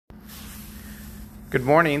Good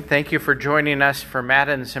morning. Thank you for joining us for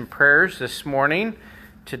Matins and Prayers this morning.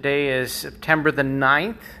 Today is September the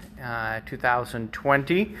 9th,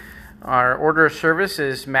 2020. Our order of service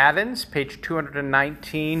is Matins, page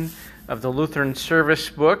 219 of the Lutheran Service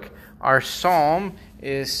Book. Our psalm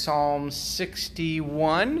is Psalm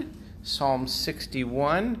 61,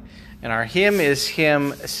 and our hymn is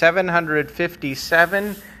hymn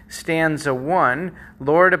 757, stanza 1,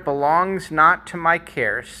 Lord, it belongs not to my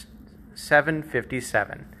cares.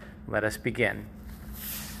 757. Let us begin.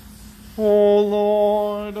 O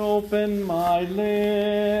Lord, open my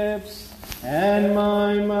lips, and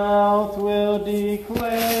my mouth will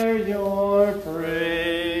declare your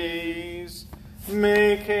praise.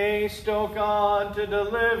 Make haste, O God, to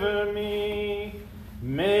deliver me.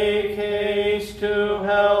 Make haste to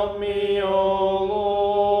help me, O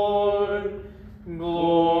Lord.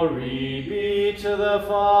 Glory be to the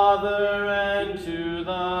Father, and to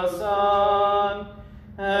the Son,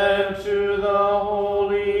 and to the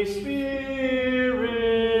Holy Spirit,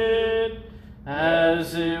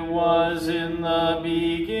 as it was in the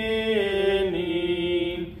beginning,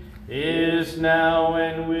 is now,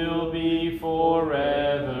 and will be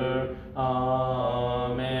forever.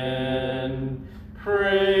 Amen.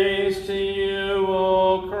 Praise to you,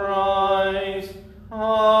 O Christ.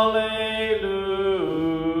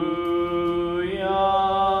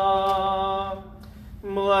 Hallelujah.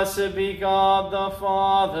 Blessed be God the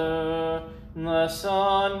Father, the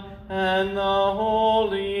Son, and the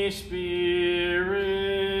Holy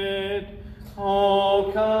Spirit. Oh,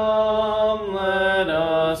 come, let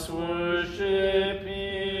us worship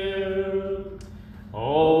Him.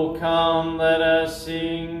 Oh, come, let us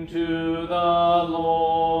sing to the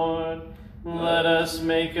Lord. Let us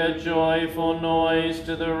make a joyful noise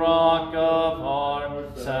to the rock of our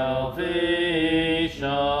salvation.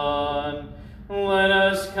 Let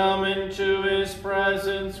us come into His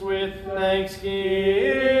presence with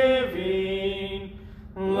thanksgiving.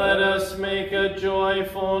 Let us make a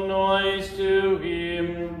joyful noise to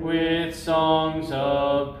Him with songs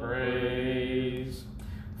of praise.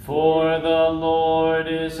 For the Lord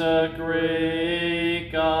is a great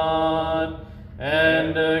God,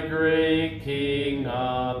 and a great King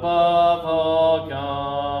above all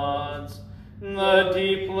gods. The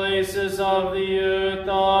deep places of the earth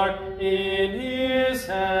are in His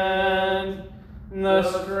hand. The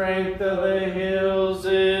strength of the hills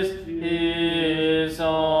is His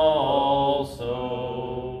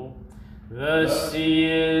also. The sea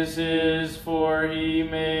is His, for He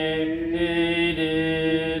made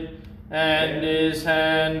it, and His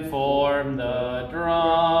hand formed the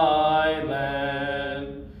dry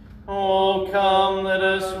land. Oh, come, let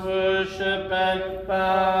us worship and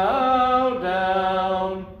bow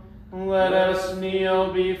down. Let us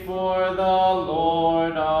kneel before the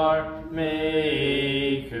Lord our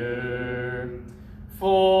Maker.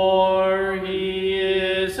 For He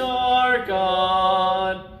is our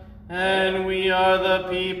God, and we are the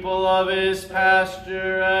people of His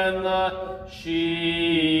pasture and the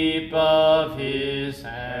sheep of His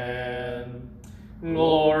hand.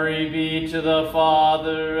 Glory be to the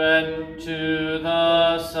Father, and to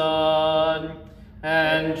the Son,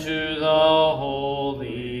 and to the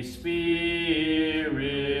Holy Spirit,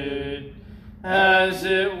 as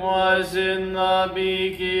it was in the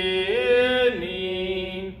beginning,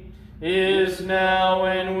 is now,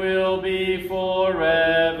 and will be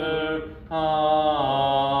forever.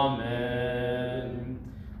 Amen.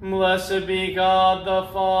 Blessed be God the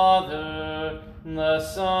Father, the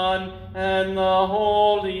Son, and the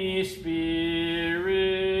Holy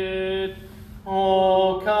Spirit.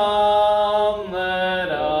 Oh, come, let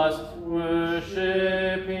us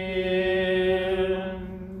worship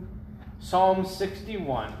Him. Psalm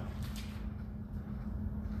 61.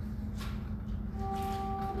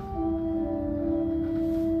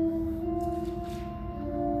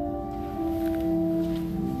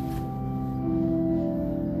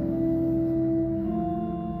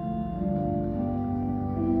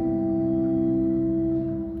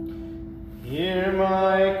 Hear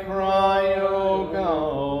my cry, O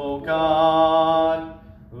God.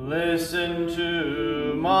 Listen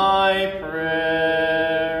to my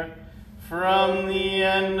prayer. From the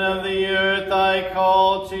end of the earth I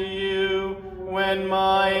call to you when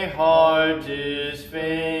my heart is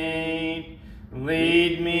faint.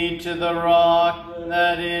 Lead me to the rock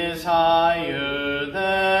that is higher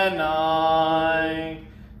than I.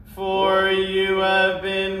 For you have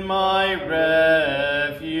been my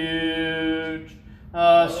refuge,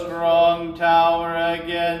 a strong tower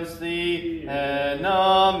against the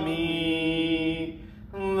enemy.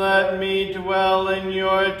 Let me dwell in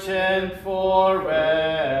your tent forever.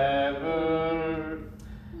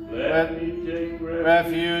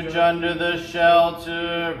 refuge under the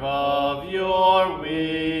shelter of your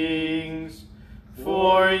wings.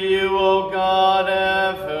 For you, O God,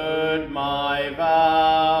 have heard my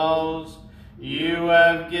vows. You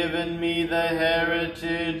have given me the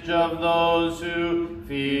heritage of those who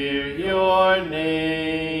fear your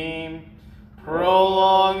name.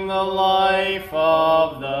 Prolong the life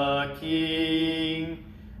of the King.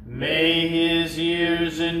 May his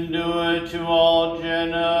years endure to all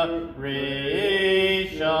generations.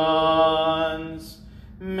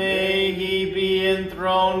 May he be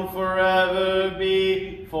enthroned forever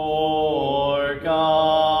before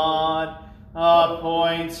God.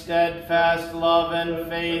 Appoint steadfast love and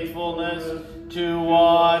faithfulness to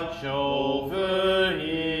watch over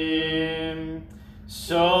him.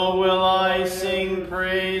 So will I sing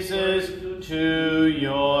praises to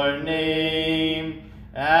your name,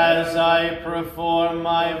 as I perform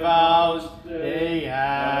my vows day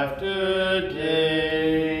after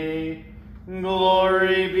day.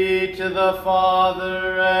 Glory be to the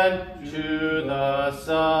Father, and to the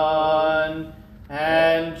Son,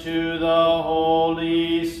 and to the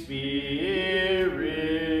Holy Spirit,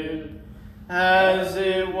 as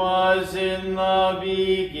it was in the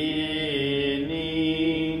beginning,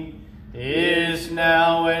 is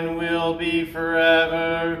now, and will be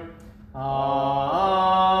forever. Amen.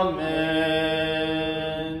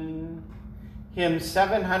 Hymn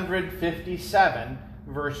 757,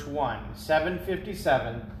 verse 1.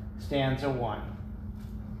 757, stanza 1.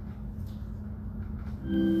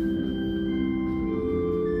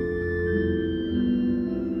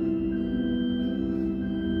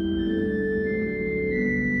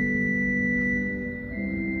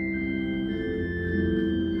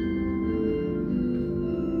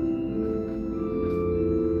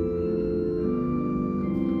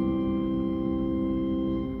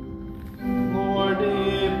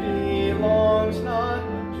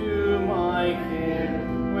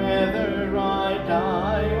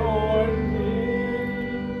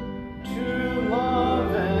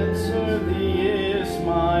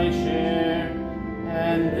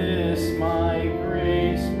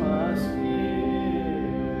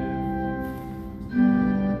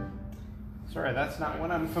 That's not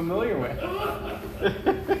one I'm familiar with.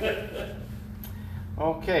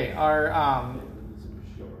 Okay, our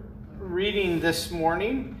reading this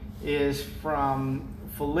morning is from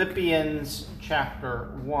Philippians chapter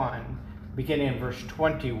 1, beginning in verse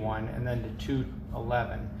 21 and then to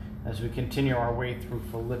 2:11, as we continue our way through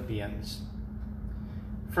Philippians.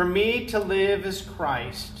 For me to live is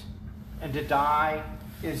Christ, and to die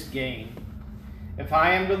is gain. If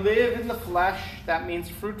I am to live in the flesh, that means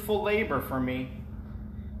fruitful labor for me.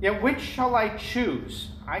 Yet which shall I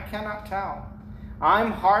choose? I cannot tell.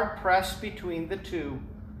 I'm hard-pressed between the two.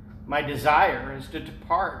 My desire is to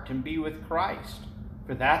depart and be with Christ,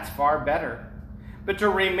 for that's far better. But to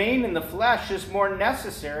remain in the flesh is more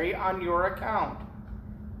necessary on your account.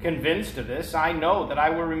 Convinced of this, I know that I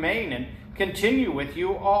will remain and continue with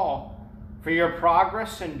you all, for your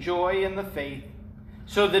progress and joy in the faith,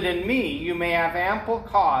 so that in me you may have ample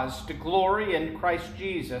cause to glory in Christ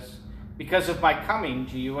Jesus, because of my coming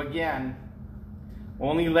to you again.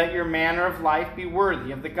 Only let your manner of life be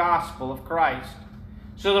worthy of the gospel of Christ,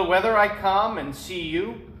 so that whether I come and see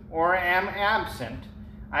you or am absent,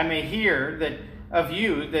 I may hear that of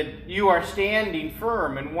you that you are standing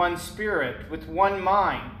firm in one spirit, with one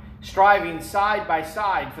mind, striving side by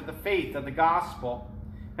side for the faith of the gospel,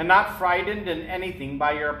 and not frightened in anything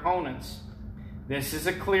by your opponents. This is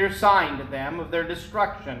a clear sign to them of their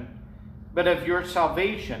destruction, but of your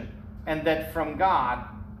salvation, and that from God.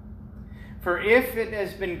 For if it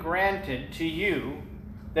has been granted to you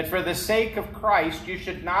that for the sake of Christ you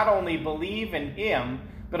should not only believe in him,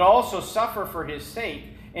 but also suffer for his sake,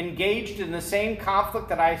 engaged in the same conflict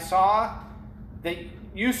that I saw, that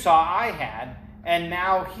you saw I had, and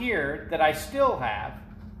now hear that I still have.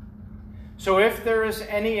 So if there is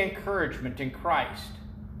any encouragement in Christ,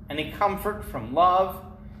 any comfort from love,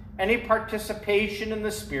 any participation in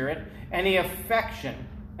the Spirit, any affection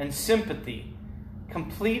and sympathy,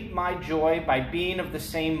 complete my joy by being of the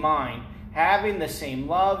same mind, having the same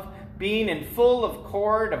love, being in full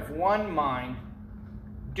accord of one mind.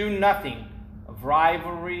 Do nothing of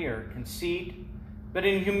rivalry or conceit, but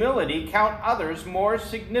in humility count others more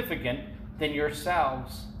significant than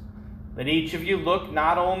yourselves. Let each of you look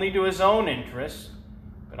not only to his own interests,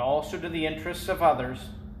 but also to the interests of others.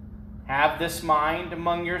 Have this mind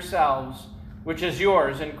among yourselves, which is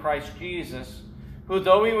yours in Christ Jesus, who,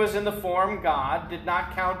 though he was in the form God, did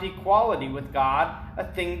not count equality with God a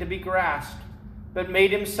thing to be grasped, but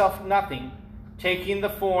made himself nothing, taking the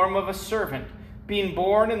form of a servant, being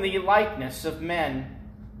born in the likeness of men,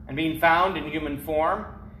 and being found in human form,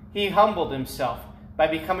 he humbled himself by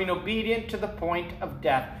becoming obedient to the point of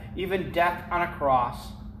death, even death on a cross.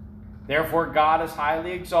 Therefore God has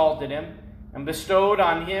highly exalted him and bestowed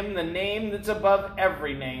on him the name that's above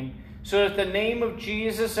every name, so that the name of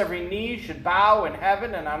Jesus every knee should bow in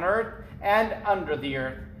heaven and on earth and under the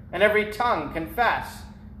earth, and every tongue confess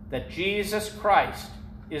that Jesus Christ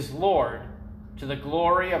is Lord, to the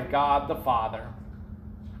glory of God the Father.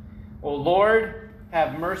 O Lord,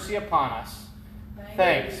 have mercy upon us.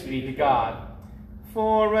 Thanks be to God.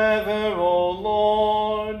 Forever, O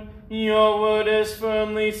Lord, your word is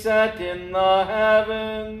firmly set in the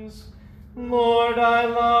heavens. Lord, I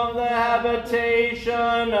love the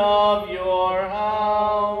habitation of your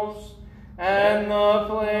house, and the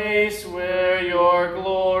place where your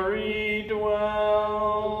glory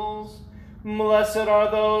dwells. Blessed are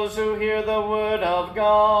those who hear the word of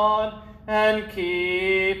God and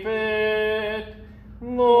keep it.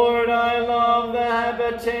 Lord, I love the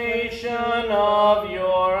habitation of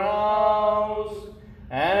your house,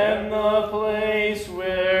 and the place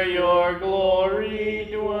where your glory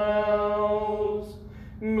dwells.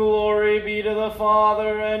 Glory be to the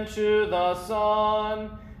Father, and to the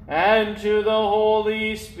Son, and to the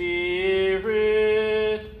Holy Spirit.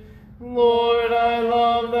 Lord, I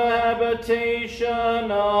love the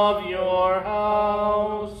habitation of your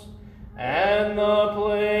house, and the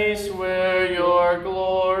place where your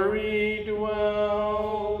glory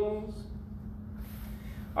dwells.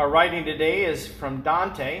 Our writing today is from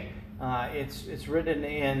Dante. It's written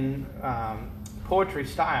in poetry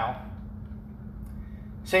style.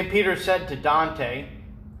 St. Peter said to Dante,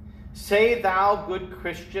 "Say thou, good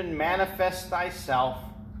Christian, manifest thyself.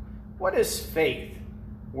 What is faith,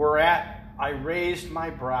 whereat I raised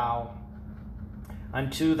my brow?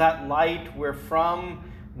 Unto that light wherefrom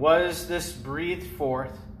was this breathed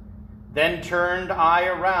forth. Then turned I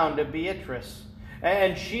around to Beatrice,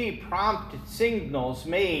 and she prompted signals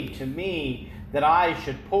made to me that I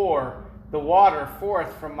should pour the water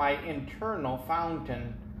forth from my internal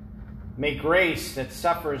fountain. May grace that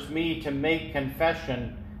suffers me to make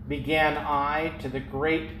confession, began I to the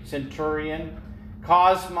great centurion,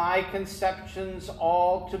 cause my conceptions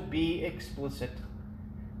all to be explicit.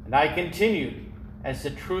 And I continued, as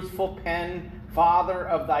the truthful pen, Father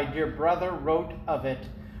of thy dear brother, wrote of it,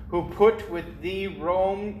 who put with thee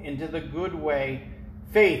Rome into the good way.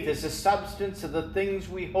 Faith is the substance of the things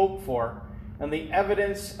we hope for, and the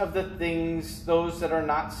evidence of the things those that are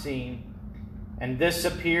not seen. And this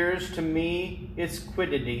appears to me its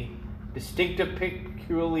quiddity, distinctive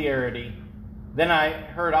peculiarity. Then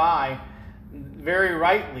heard I, very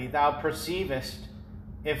rightly thou perceivest,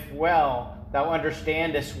 if well thou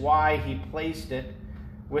understandest why he placed it,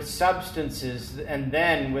 with substances and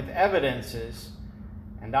then with evidences.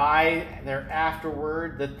 And I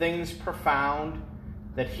thereafterward the things profound,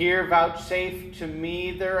 that here vouchsafe to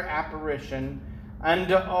me their apparition,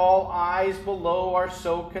 unto all eyes below are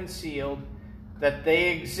so concealed, that they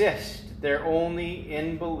exist there only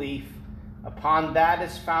in belief. Upon that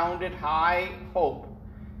is founded high hope,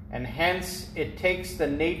 and hence it takes the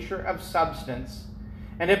nature of substance,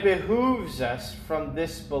 and it behooves us from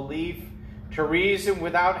this belief to reason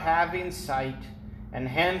without having sight, and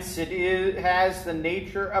hence it has the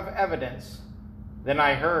nature of evidence. Then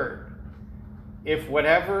I heard, if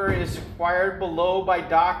whatever is acquired below by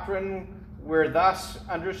doctrine were thus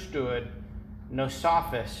understood, no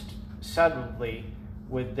sophist subtly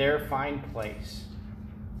would there find place."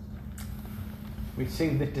 We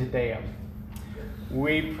sing the Te Deum.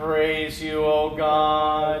 We praise you, O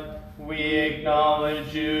God. We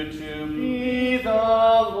acknowledge you to be the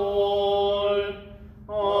Lord.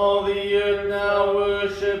 All the earth now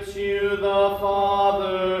worships you, the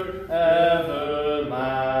Father everlasting.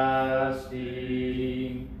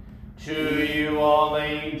 To you all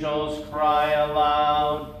angels cry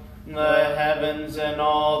aloud, the heavens and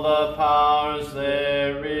all the powers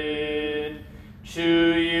therein.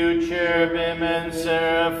 To you cherubim and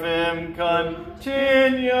seraphim continually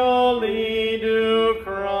do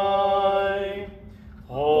cry,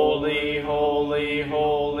 Holy, holy,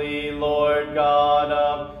 holy, Lord God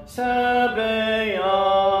of Sabaoth.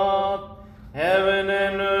 Heaven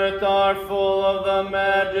and earth are full of the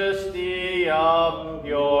majesty of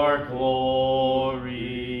your glory.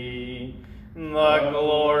 The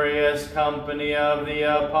glorious company of the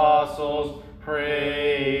apostles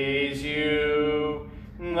praise you.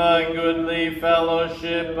 The goodly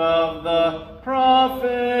fellowship of the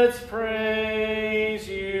prophets praise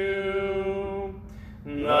you.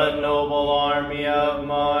 The noble army of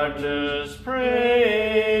martyrs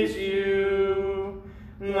praise you.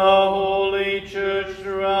 The holy church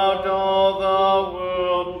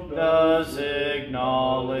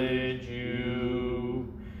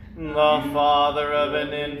Father of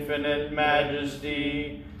an infinite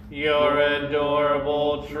majesty, your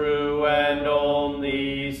adorable, true, and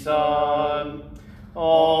only Son,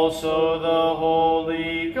 also the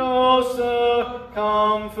Holy Ghost, the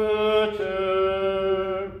Comforter.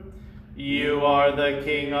 You are the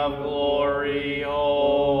King of glory,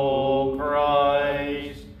 O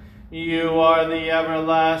Christ. You are the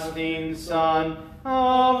everlasting Son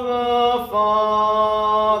of the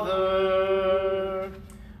Father.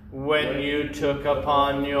 When you took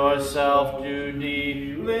upon yourself to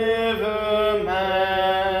deliver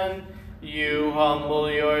man, you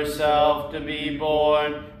humble yourself to be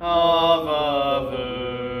born of a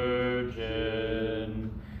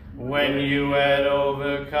virgin. When you had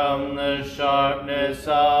overcome the sharpness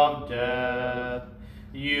of death,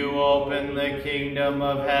 you opened the kingdom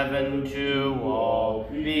of heaven to all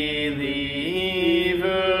believers.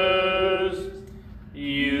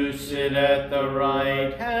 You sit at the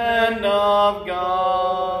right hand of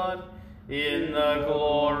God in the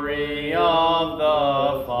glory of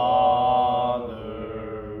the Father.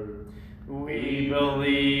 We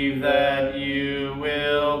believe that you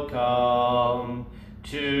will come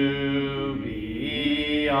to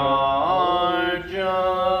be our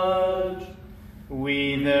judge.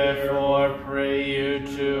 We therefore pray you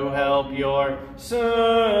to help your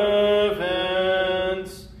servants,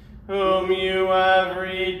 whom you have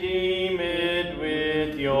redeemed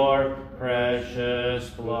with your precious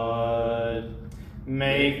blood.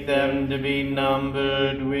 Make them to be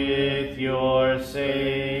numbered with your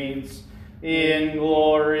saints in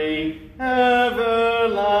glory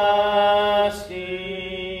everlasting.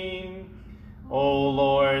 O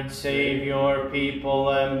Lord, save your people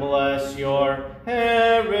and bless your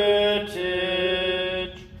heritage.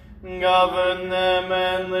 Govern them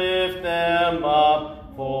and lift them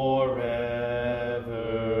up forever.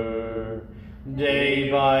 Day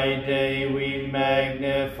by day we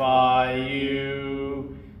magnify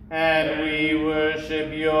you, and we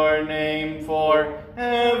worship your name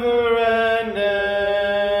forever and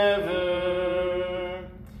ever.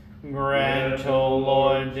 Grant, O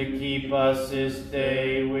Lord, to keep us this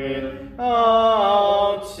day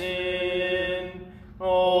without sin.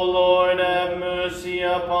 O Lord, have mercy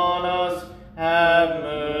upon us, have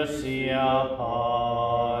mercy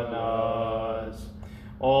upon us.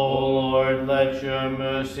 O Lord, let your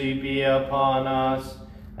mercy be upon us,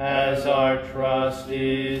 as our trust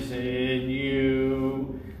is in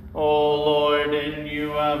you. O Lord, in you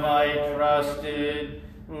have I trusted.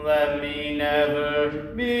 Let me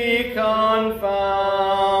never be confounded.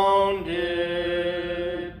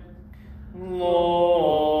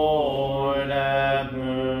 Lord, have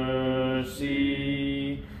mercy.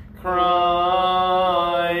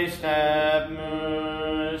 Christ, have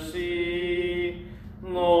mercy.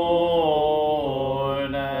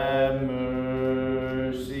 Lord, have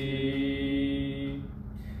mercy.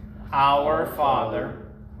 Our Father,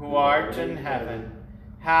 who art in heaven,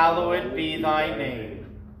 hallowed be thy name.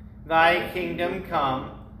 Thy kingdom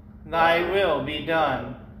come, thy will be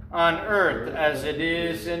done, on earth as it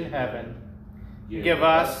is in heaven. Give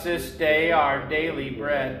us this day our daily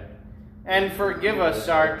bread, and forgive us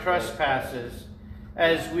our trespasses,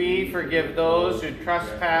 as we forgive those who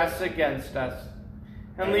trespass against us.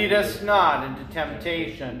 And lead us not into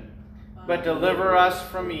temptation, but deliver us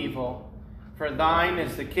from evil. For thine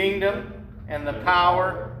is the kingdom, and the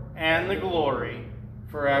power, and the glory,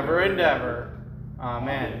 forever and ever.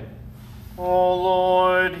 Amen. O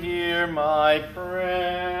Lord, hear my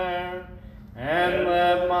prayer, and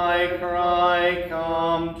let my cry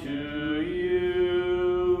come to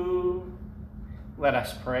you. Let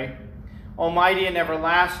us pray. Almighty and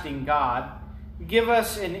everlasting God, give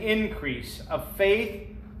us an increase of faith,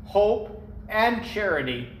 hope, and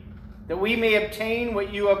charity, that we may obtain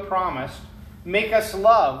what you have promised. Make us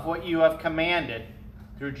love what you have commanded.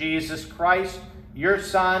 Through Jesus Christ, your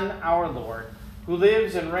Son, our Lord, who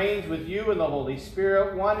lives and reigns with you in the Holy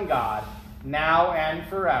Spirit, one God, now and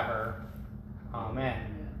forever.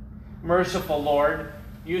 Amen. Merciful Lord,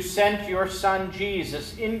 you sent your Son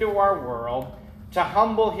Jesus into our world to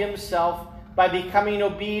humble himself by becoming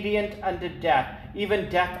obedient unto death, even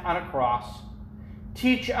death on a cross.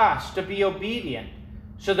 Teach us to be obedient,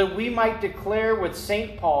 so that we might declare with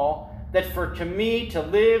St. Paul that for to me to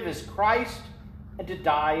live is Christ, and to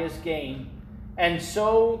die is gain, and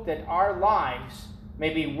so that our lives may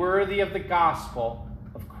be worthy of the gospel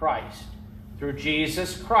of Christ. Through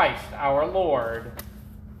Jesus Christ our Lord.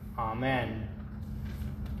 Amen.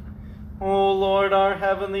 O Lord, our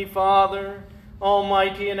heavenly Father,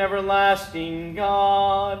 almighty and everlasting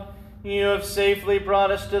God, you have safely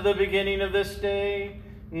brought us to the beginning of this day.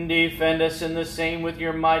 Defend us in the same with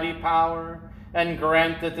your mighty power, and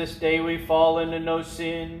grant that this day we fall into no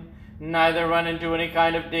sin, neither run into any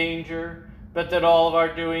kind of danger, but that all of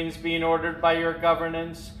our doings, being ordered by your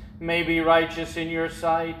governance, may be righteous in your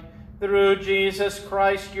sight. Through Jesus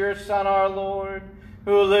Christ, your Son, our Lord,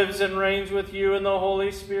 who lives and reigns with you in the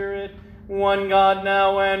Holy Spirit, one God,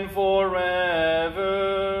 now and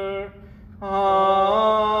forever. Amen.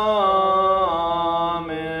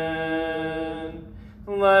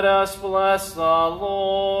 Let us bless the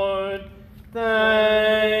Lord.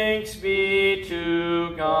 Thanks be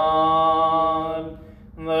to God.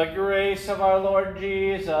 The grace of our Lord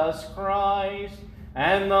Jesus Christ,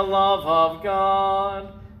 and the love of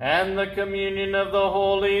God, and the communion of the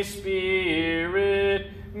Holy Spirit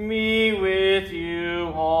be with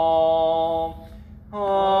you all. Amen.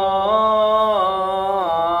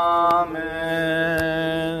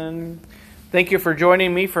 Thank you for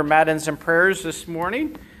joining me for Matins and Prayers this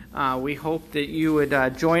morning. We hope that you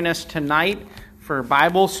would join us tonight for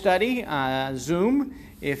Bible study, Zoom.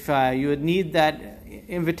 If you would need that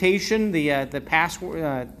invitation, the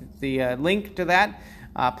password, the link to that,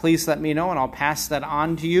 please let me know and I'll pass that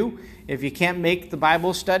on to you. If you can't make the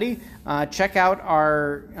Bible study, check out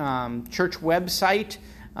our church website,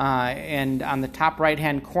 and on the top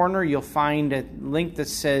right-hand corner you'll find a link that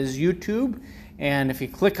says YouTube, and if you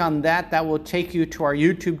click on that, that will take you to our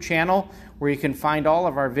YouTube channel where you can find all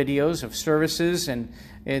of our videos of services, and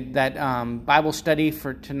that Bible study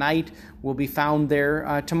for tonight will be found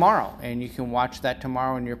there tomorrow, and you can watch that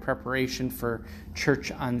tomorrow in your preparation for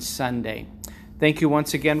church on Sunday. Thank you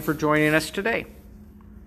once again for joining us today.